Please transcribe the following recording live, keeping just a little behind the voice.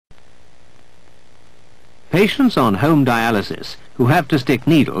Patients on home dialysis who have to stick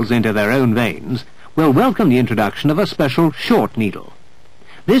needles into their own veins will welcome the introduction of a special short needle.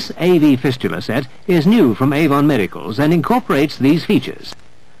 This AV-FISTULA set is new from Avon Medicals and incorporates these features: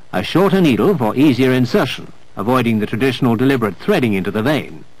 a shorter needle for easier insertion, avoiding the traditional deliberate threading into the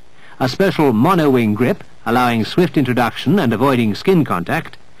vein, a special mono-wing grip allowing swift introduction and avoiding skin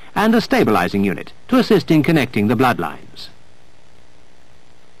contact, and a stabilizing unit to assist in connecting the blood lines.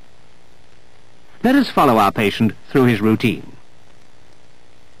 Let us follow our patient through his routine.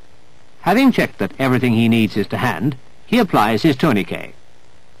 Having checked that everything he needs is to hand, he applies his tourniquet.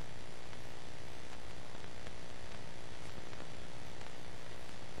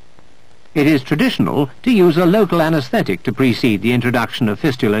 It is traditional to use a local anesthetic to precede the introduction of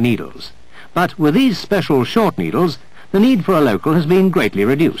fistula needles, but with these special short needles, the need for a local has been greatly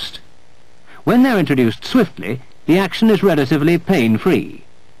reduced. When they're introduced swiftly, the action is relatively pain-free.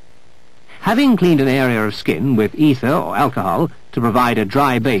 Having cleaned an area of skin with ether or alcohol to provide a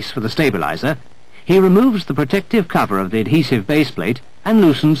dry base for the stabilizer, he removes the protective cover of the adhesive base plate and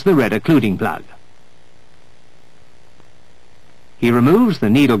loosens the red occluding plug. He removes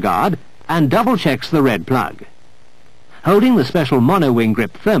the needle guard and double-checks the red plug. Holding the special mono-wing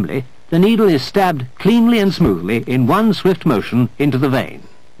grip firmly, the needle is stabbed cleanly and smoothly in one swift motion into the vein.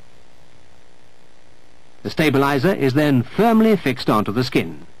 The stabilizer is then firmly fixed onto the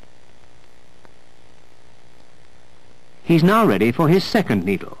skin. He's now ready for his second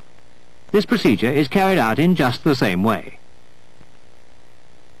needle. This procedure is carried out in just the same way.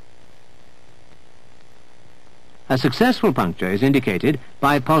 A successful puncture is indicated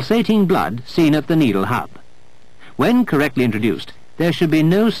by pulsating blood seen at the needle hub. When correctly introduced, there should be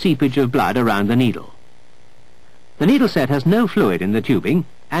no seepage of blood around the needle. The needle set has no fluid in the tubing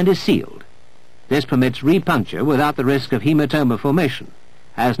and is sealed. This permits re-puncture without the risk of hematoma formation,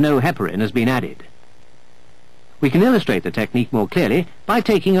 as no heparin has been added. We can illustrate the technique more clearly by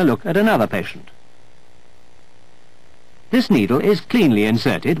taking a look at another patient. This needle is cleanly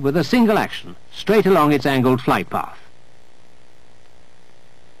inserted with a single action, straight along its angled flight path.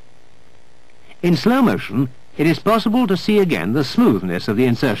 In slow motion, it is possible to see again the smoothness of the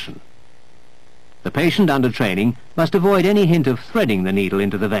insertion. The patient under training must avoid any hint of threading the needle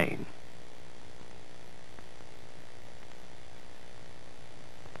into the vein.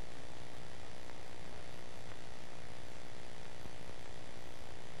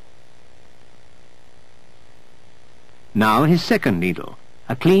 Now his second needle,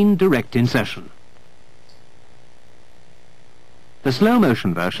 a clean, direct insertion. The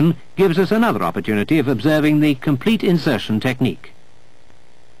slow-motion version gives us another opportunity of observing the complete insertion technique.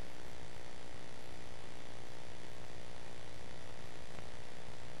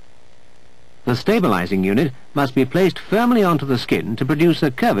 The stabilizing unit must be placed firmly onto the skin to produce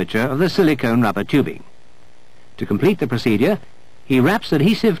a curvature of the silicone rubber tubing. To complete the procedure, he wraps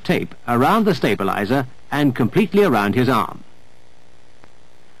adhesive tape around the stabilizer and completely around his arm.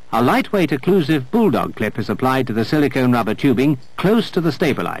 A lightweight occlusive bulldog clip is applied to the silicone rubber tubing close to the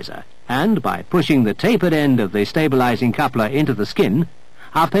stabilizer, and by pushing the tapered end of the stabilizing coupler into the skin,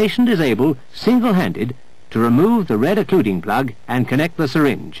 our patient is able, single-handed, to remove the red occluding plug and connect the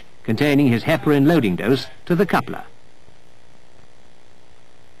syringe containing his heparin loading dose to the coupler.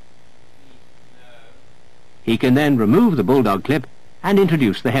 He can then remove the bulldog clip and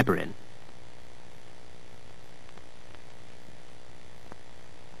introduce the heparin.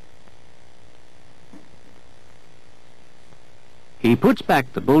 He puts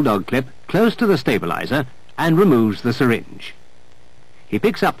back the bulldog clip close to the stabilizer and removes the syringe. He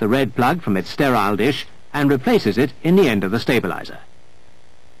picks up the red plug from its sterile dish and replaces it in the end of the stabilizer.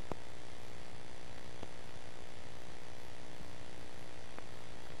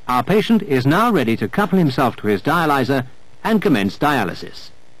 Our patient is now ready to couple himself to his dialyzer and commence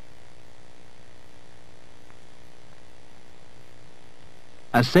dialysis.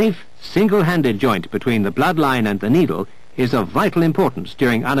 A safe, single-handed joint between the blood line and the needle is of vital importance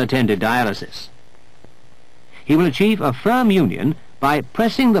during unattended dialysis. He will achieve a firm union by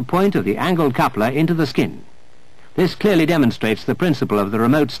pressing the point of the angled coupler into the skin. This clearly demonstrates the principle of the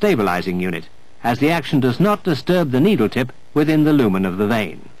remote stabilizing unit, as the action does not disturb the needle tip within the lumen of the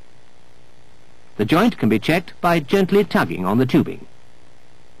vein. The joint can be checked by gently tugging on the tubing.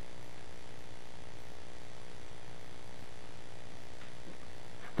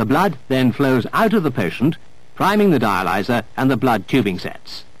 The blood then flows out of the patient, priming the dialyzer and the blood tubing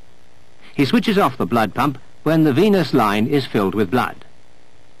sets. He switches off the blood pump when the venous line is filled with blood.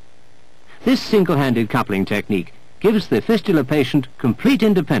 This single-handed coupling technique gives the fistula patient complete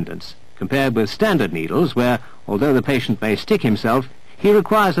independence compared with standard needles where, although the patient may stick himself, he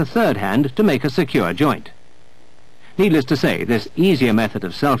requires a third hand to make a secure joint. Needless to say, this easier method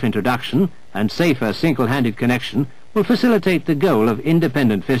of self-introduction and safer single-handed connection will facilitate the goal of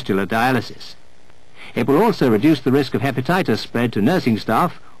independent fistula dialysis. It will also reduce the risk of hepatitis spread to nursing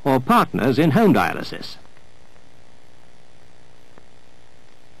staff or partners in home dialysis.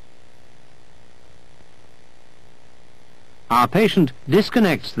 Our patient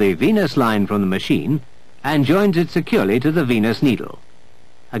disconnects the venous line from the machine and joins it securely to the venous needle,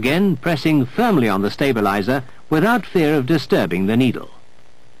 again pressing firmly on the stabilizer without fear of disturbing the needle.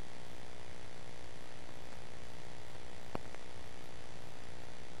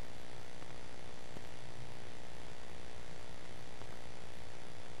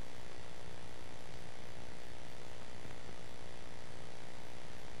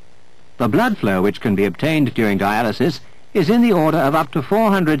 The blood flow which can be obtained during dialysis is in the order of up to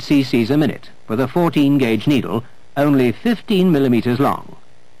 400 cc's a minute with a 14-gauge needle only 15 millimeters long.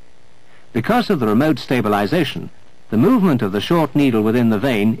 Because of the remote stabilization, the movement of the short needle within the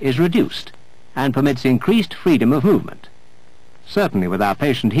vein is reduced and permits increased freedom of movement. Certainly with our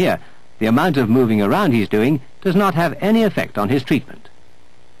patient here, the amount of moving around he's doing does not have any effect on his treatment.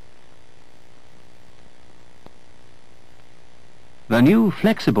 The new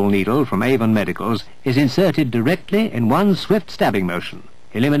flexible needle from Avon Medicals is inserted directly in one swift stabbing motion,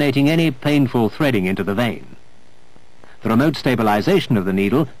 eliminating any painful threading into the vein. The remote stabilization of the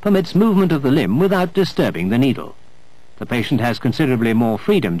needle permits movement of the limb without disturbing the needle. The patient has considerably more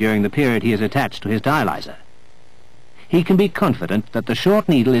freedom during the period he is attached to his dialyzer. He can be confident that the short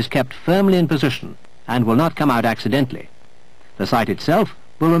needle is kept firmly in position and will not come out accidentally. The site itself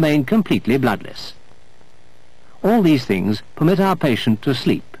will remain completely bloodless. All these things permit our patient to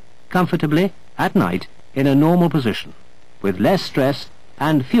sleep comfortably at night in a normal position, with less stress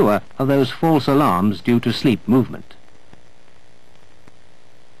and fewer of those false alarms due to sleep movement.